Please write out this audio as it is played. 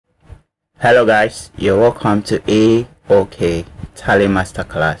Hello guys, you're welcome to AOK Tally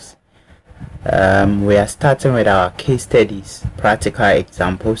Masterclass. We are starting with our case studies, practical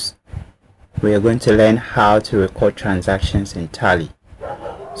examples. We are going to learn how to record transactions in Tally.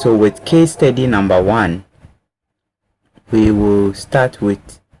 So with case study number 1, we will start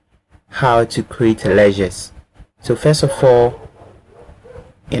with how to create ledgers. So first of all,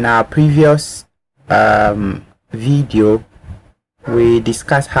 in our previous video, we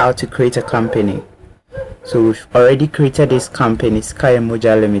discussed how to create a company. So we've already created this company, Sky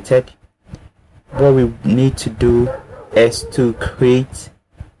Emoja Limited. What we need to do is to create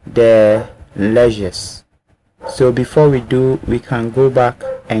the ledgers. So before we do, we can go back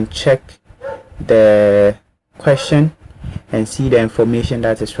and check the question and see the information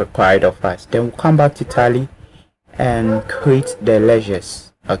that is required of us. Then we'll come back to Tally and create the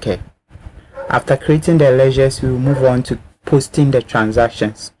ledgers. Okay. After creating the ledgers, we will move on to posting the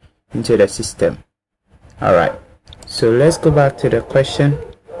transactions into the system. Alright, so let's go back to the question,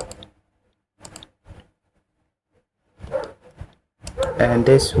 and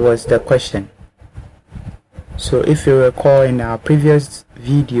this was the question. So if you recall, in our previous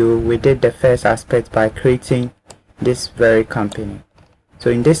video we did the first aspect by creating this very company. So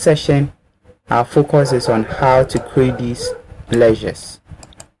in this session our focus is on how to create these ledgers.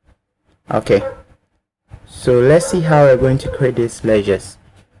 Okay, so let's see how we're going to create these ledgers.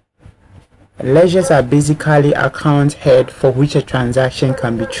 Ledgers are basically account head for which a transaction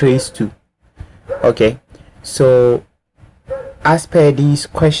can be traced to. Okay, so as per this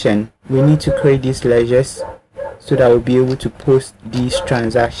question, we need to create these ledgers so that we'll be able to post these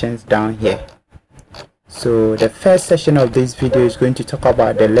transactions down here. So the first session of this video is going to talk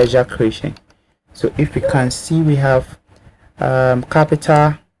about the ledger creation. So if you can see, we have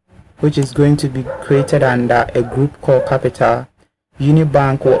capital, which is going to be created under a group called Capital.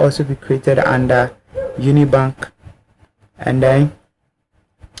 Unibank will also be created under Unibank, and then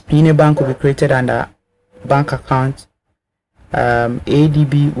Unibank will be created under bank account.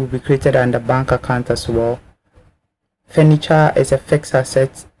 ADB will be created under bank account as well. Furniture is a fixed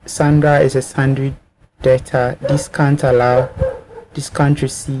asset. Sandra is a sundry debtor. Discount allow, discount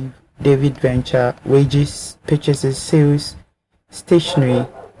receive. David Venture, wages, purchases, sales, stationery,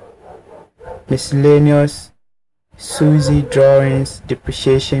 miscellaneous, Susie, drawings,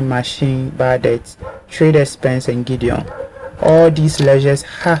 depreciation, machine, bad debts, trade expense, and Gideon. All these ledgers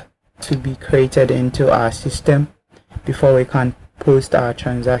have to be created into our system before we can post our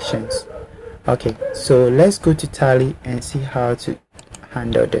transactions. Okay, so let's go to Tally and see how to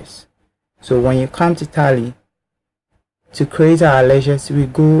handle this. So when you come to Tally, to create our ledgers, we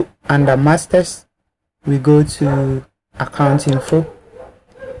go under Masters, we go to Account Info,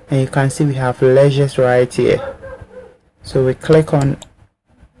 and you can see we have ledgers right here. So we click on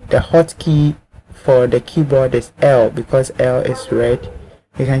the hotkey for the keyboard is L, because L is red.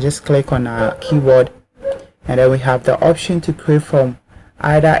 You can just click on our keyboard, and then we have the option to create from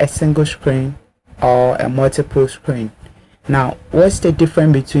either a single screen or a multiple screen. Now, what's the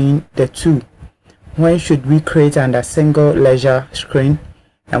difference between the two? When should we create under single ledger screen,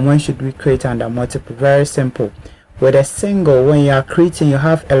 and when should we create under multiple? Very simple. With a single, when you are creating, you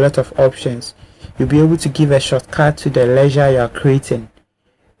have a lot of options. You'll be able to give a shortcut to the ledger you are creating,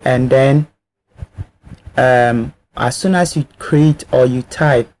 and then as soon as you create or you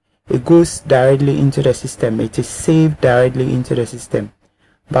type, it goes directly into the system. It is saved directly into the system.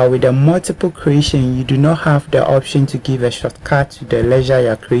 But with a multiple creation, you do not have the option to give a shortcut to the ledger you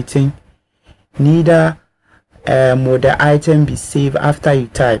are creating. Neither will the item be saved after you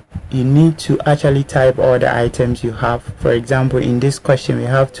type. You need to actually type all the items you have. For example, in this question we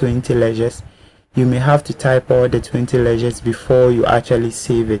have 20 ledgers. You may have to type all the 20 ledgers before you actually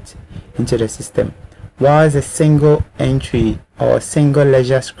save it into the system. Whilst a single entry or single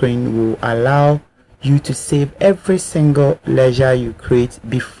ledger screen will allow you to save every single ledger you create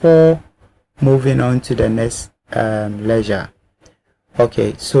before moving on to the next ledger.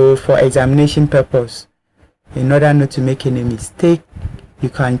 Okay, so for examination purpose, in order not to make any mistake, you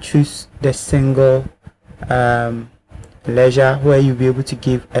can choose the single ledger where you'll be able to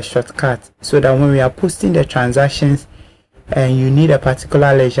give a shortcut, so that when we are posting the transactions and you need a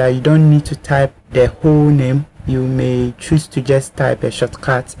particular ledger, you don't need to type the whole name. You may choose to just type a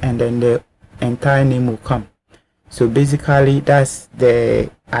shortcut and then the entire name will come. So basically that's the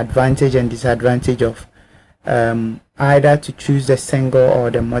advantage and disadvantage of either to choose the single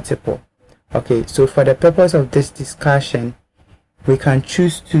or the multiple. Okay, so for the purpose of this discussion, we can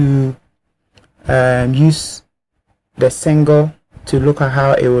choose to use the single to look at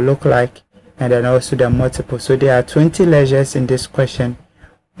how it will look like, and then also the multiple. So there are 20 ledgers in this question.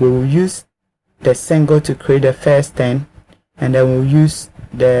 We will use the single to create the first 10, and then we'll use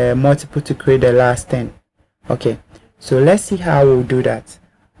the multiple to create the last 10. Okay, so let's see how we'll do that.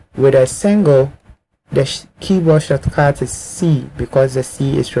 With a single, the keyboard shortcut is C because the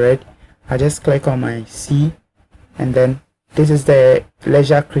C is red. I just click on my C, and then this is the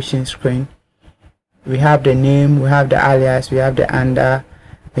leisure creation screen. We have the name, we have the alias, we have the under,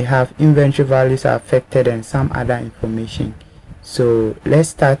 we have inventory values are affected, and some other information. So let's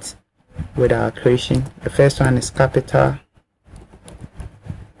start with our creation. The first one is capital,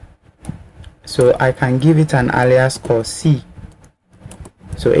 so I can give it an alias called C.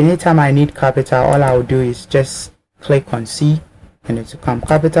 So anytime I need capital, all I will do is just click on C and it will come.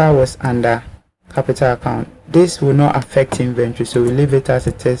 Capital was under capital account. This will not affect inventory, so we leave it as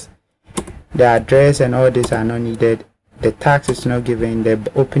it is. The address and all this are not needed. The tax is not given,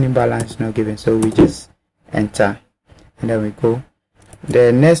 the opening balance is not given, so we just enter and then we go.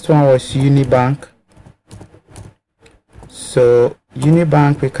 The next one was Unibank. So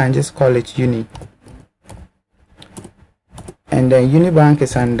Unibank, we can just call it Uni, and then Unibank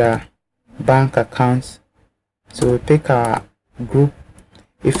is under bank accounts, so we pick our group.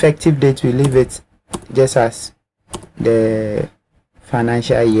 Effective date, we leave it just as the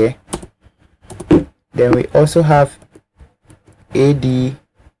financial year. Then we also have ADB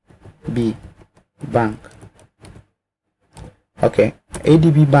Bank. Okay,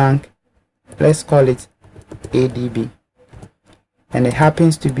 ADB Bank, let's call it ADB, and it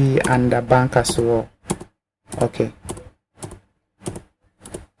happens to be under bank as well. Okay,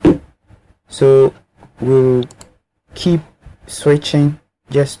 so we'll keep switching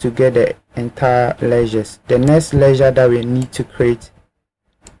just to get the entire ledgers. The next ledger that we need to create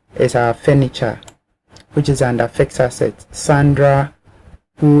is our furniture, which is under fixed asset. Sandra,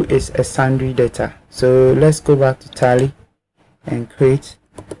 who is a sundry debtor. So let's go back to Tally and create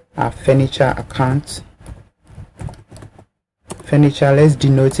our furniture account. Furniture, let's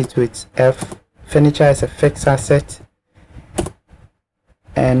denote it with F. Furniture is a fixed asset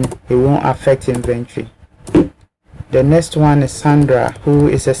and it won't affect inventory. The next one is Sandra, who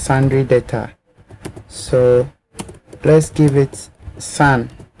is a sundry debtor. So let's give it San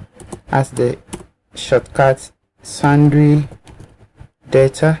as the shortcut, sundry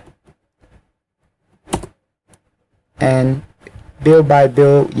debtor, and bill by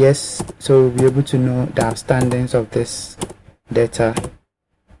bill, yes, so we'll be able to know the outstandings of this debtor.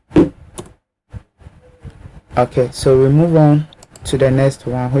 Okay, so we move on to the next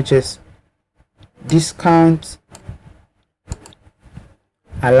one, which is discount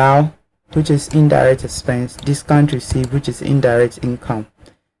allow, which is indirect expense, discount receive, which is indirect income.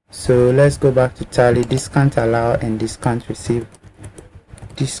 So let's go back to Tally, discount allow and discount receive.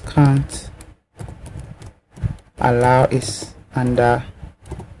 Discount allow is under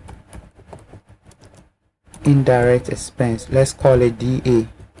indirect expense. Let's call it DA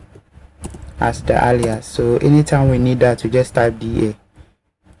as the alias. So anytime we need that, we just type DA.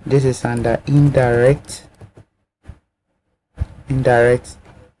 This is under indirect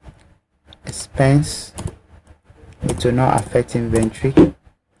expense. It will not affect inventory.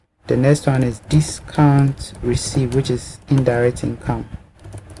 The next one is discount receive, which is indirect income.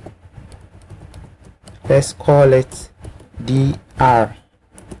 Let's call it DR,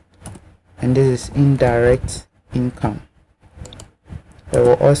 and this is indirect income. It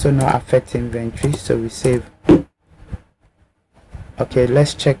will also not affect inventory, so we save. Okay,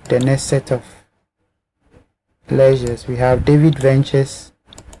 let's check the next set of ledgers. We have David Ventures,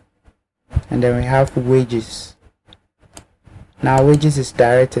 and then we have wages. Now wages is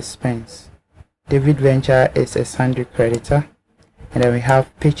direct expense. David Venture is a sundry creditor, and then we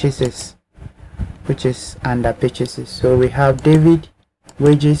have purchases, which is under purchases. So we have David,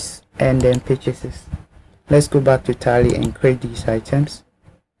 wages, and then purchases. Let's go back to Tally and create these items.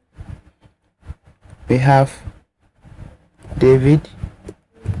 We have David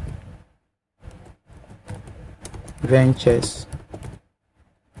Ventures,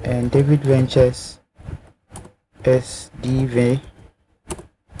 and David Ventures SDV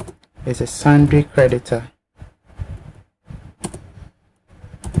is a sundry creditor.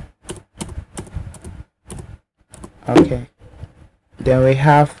 Okay, then we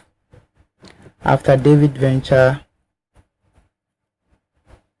have, after David Venture,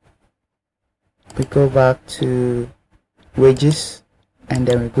 we go back to wages, and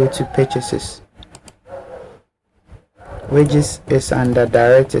then we go to purchases. Wages is under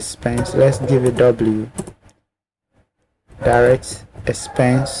direct expense. Let's give it W. Direct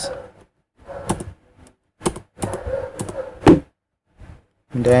expense.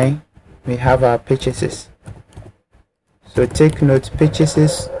 And then we have our purchases. So take note,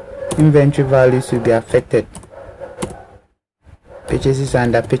 purchases inventory values will be affected. Purchases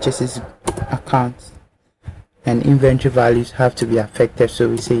under purchases accounts and inventory values have to be affected, so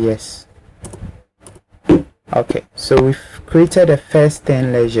we say yes. Okay, so we've created the first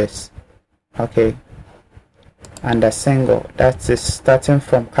 10 ledgers, okay, and a single, that is starting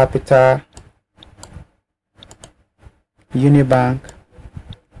from Capital, Unibank,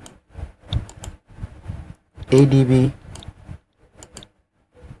 ADB,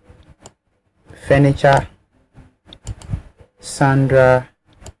 Furniture, Sandra,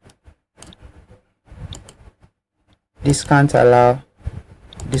 Discount Allow,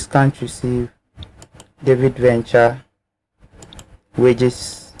 Discount Receive, David Venture,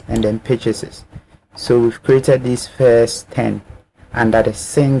 Wages, and then Purchases. So we've created these first 10 under the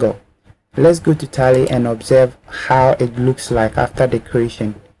single. Let's go to Tally and observe how it looks like after the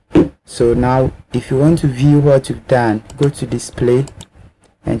creation. So now if you want to view what you've done, go to Display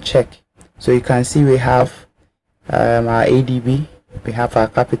and check. So you can see we have our ADB, we have our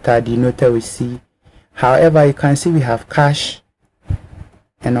capital denoted with C. However, you can see we have cash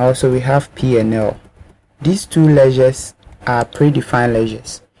and also we have P&L. These two ledgers are predefined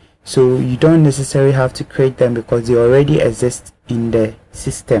ledgers, so you don't necessarily have to create them because they already exist in the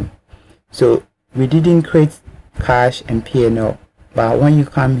system. So we didn't create cash and P&L, but when you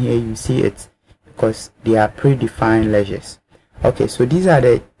come here you see it because they are predefined ledgers. Okay, so these are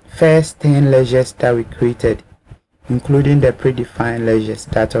the first 10 ledgers that we created, including the predefined ledgers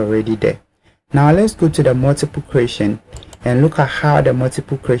that are already there. Now let's go to the multiple creation and look at how the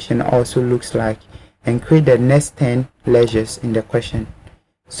multiple creation also looks like and create the next 10 ledgers in the question.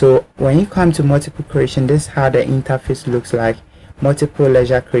 So when you come to multiple creation, this is how the interface looks like. Multiple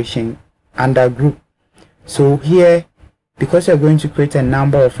ledger creation under group. So here, because you're going to create a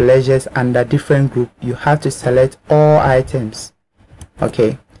number of ledgers under different group, you have to select all items.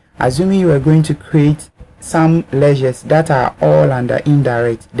 Okay, assuming you are going to create some ledgers that are all under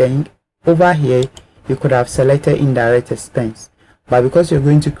indirect, then over here you could have selected indirect expense, but because you're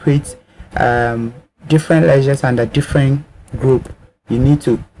going to create different ledgers under different group, you need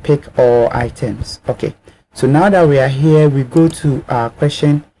to pick all items. Okay, so now that we are here, we go to our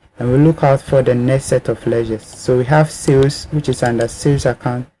question and we look out for the next set of ledgers. So we have sales, which is under sales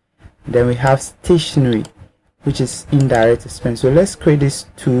account, then we have stationery, which is indirect expense. So let's create these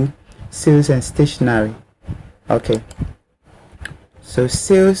two, sales and stationery. Okay, so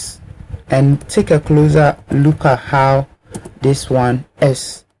sales, and take a closer look at how this one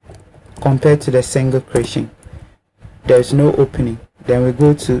is compared to the single creation. There's no opening. Then we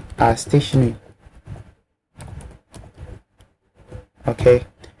go to our stationery. Okay,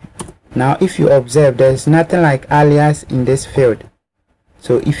 now if you observe, there's nothing like alias in this field.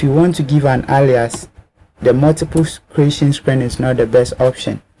 So if you want to give an alias, the multiple creation screen is not the best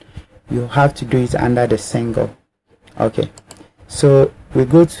option. You have to do it under the single. Okay, so we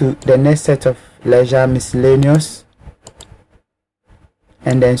go to the next set of ledger, miscellaneous,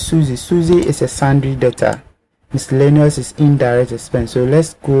 and then Susie. Susie is a sundry debtor. Miscellaneous is indirect expense. So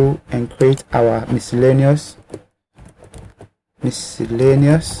let's go and create our miscellaneous.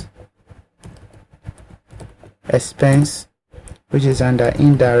 Miscellaneous expense, which is under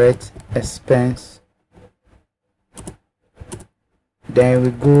indirect expense. Then we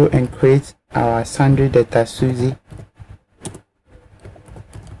go and create our sundry debtor, Susie.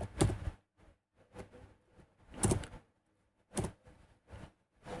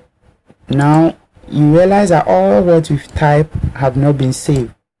 Now you realize that all what we've typed have not been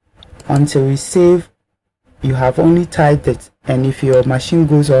saved. Until we save, you have only typed it, and if your machine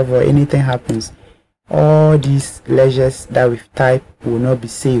goes off or anything happens, all these ledgers that we've typed will not be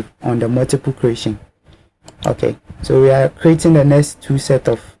saved on the multiple creation. Okay, so we are creating the next two set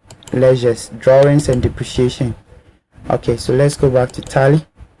of ledgers, drawings and depreciation. Okay, so let's go back to Tally.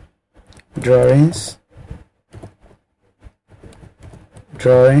 Drawings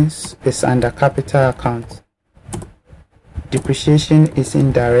is under capital account. Depreciation is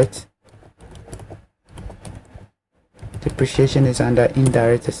indirect. Depreciation is under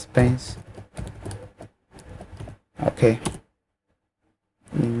indirect expense. Okay.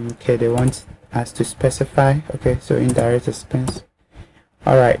 Okay, they want us to specify. Okay, so indirect expense.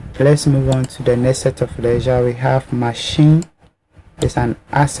 Alright, let's move on to the next set of ledger. We have machine is an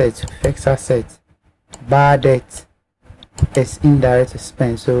asset, fixed asset. Bad debt is indirect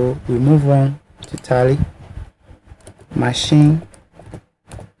expense. So we move on to Tally. Machine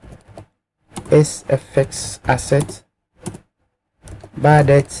is a fixed asset. Bad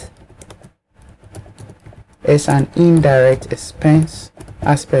debt is an indirect expense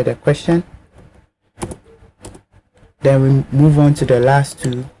as per the question. Then we move on to the last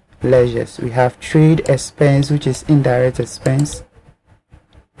two, ledgers. We have trade expense, which is indirect expense.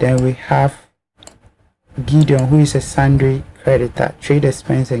 Then we have Gideon, who is a sundry creditor. Trade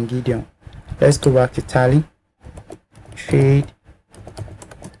expense and Gideon. Let's go back to Tally. Trade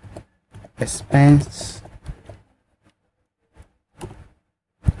expense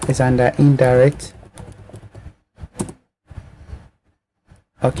is under indirect.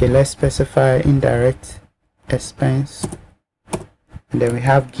 Okay, let's specify indirect expense. And then we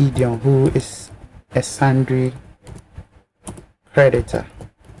have Gideon, who is a sundry creditor.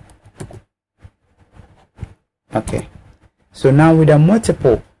 Okay, so now with a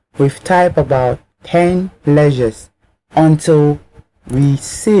multiple, we've typed about 10 ledgers until we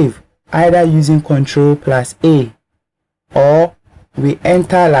save, either using Ctrl+A, or we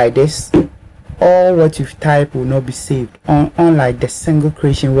enter like this. All what you've typed will not be saved, unlike the single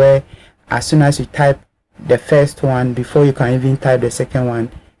creation, where as soon as you type the first one, before you can even type the second one,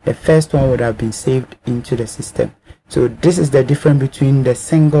 the first one would have been saved into the system. So this is the difference between the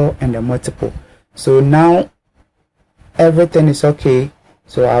single and the multiple. So now everything is okay,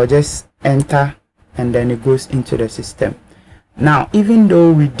 so I'll just enter and then it goes into the system. Now, even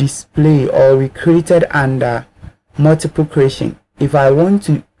though we display or we created under multiple creation, if I want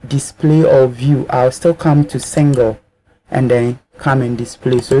to display or view, I'll still come to single and then come and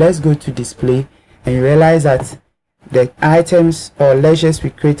display. So let's go to display, and you realize that the items or ledgers we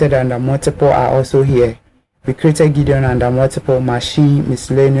created under multiple are also here. We created Gideon under multiple, machine,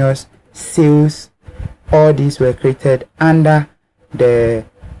 miscellaneous, sales. All these were created under the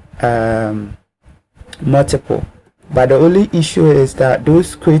multiple, but the only issue is that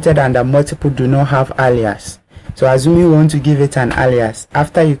those created under multiple do not have alias. So assume you want to give it an alias.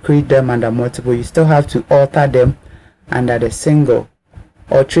 After you create them under multiple, you still have to alter them under the single.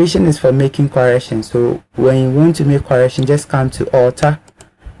 Alteration is for making corrections. So when you want to make correction, just come to alter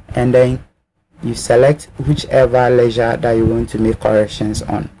and then you select whichever ledger that you want to make corrections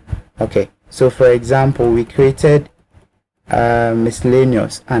on. Okay, so for example, we created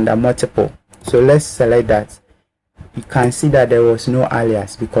miscellaneous under multiple. So let's select that. You can see that there was no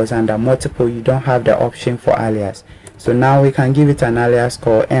alias because under multiple you don't have the option for alias. So now we can give it an alias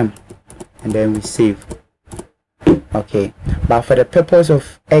called M and then we save. Okay, but for the purpose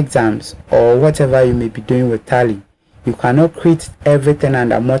of exams or whatever you may be doing with Tally, you cannot create everything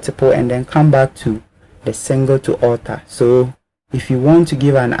under multiple and then come back to the single to alter. So if you want to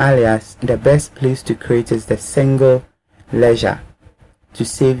give an alias, the best place to create is the single ledger to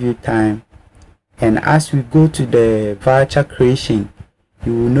save you time. And as we go to the voucher creation,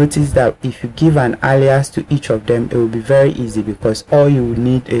 you will notice that if you give an alias to each of them, it will be very easy because all you will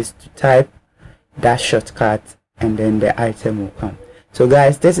need is to type that shortcut and then the item will come. So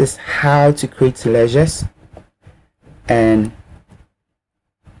guys, this is how to create ledgers and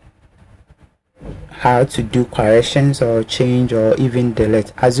how to do corrections or change or even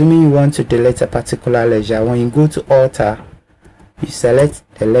delete. Assuming you want to delete a particular ledger, when you go to alter, you select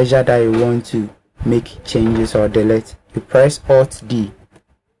the ledger that you want to make changes or delete. You press Alt D,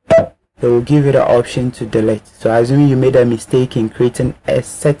 it will give you the option to delete. So assuming you made a mistake in creating a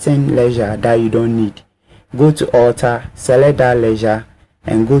certain ledger that you don't need, go to alter, select that ledger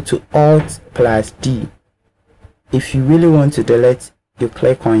and go to Alt+D. If you really want to delete, you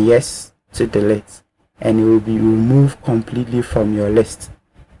click on yes to delete and it will be removed completely from your list.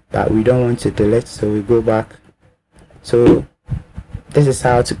 But we don't want to delete, so we go back. So this is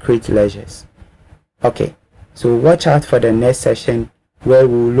how to create ledgers. Okay, so watch out for the next session where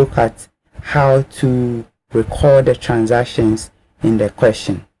we'll look at how to record the transactions in the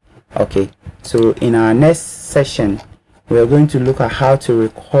question. Okay, so in our next session we're going to look at how to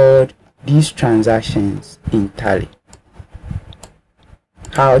record these transactions in Tally.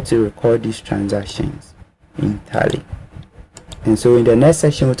 How to record these transactions in Tally. And so in the next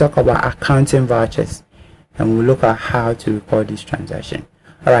session we'll talk about accounting vouchers and we'll look at how to record these transactions.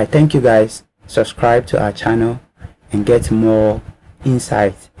 All right, thank you guys. Subscribe to our channel and get more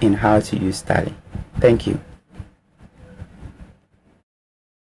insight in how to use Tally. Thank you.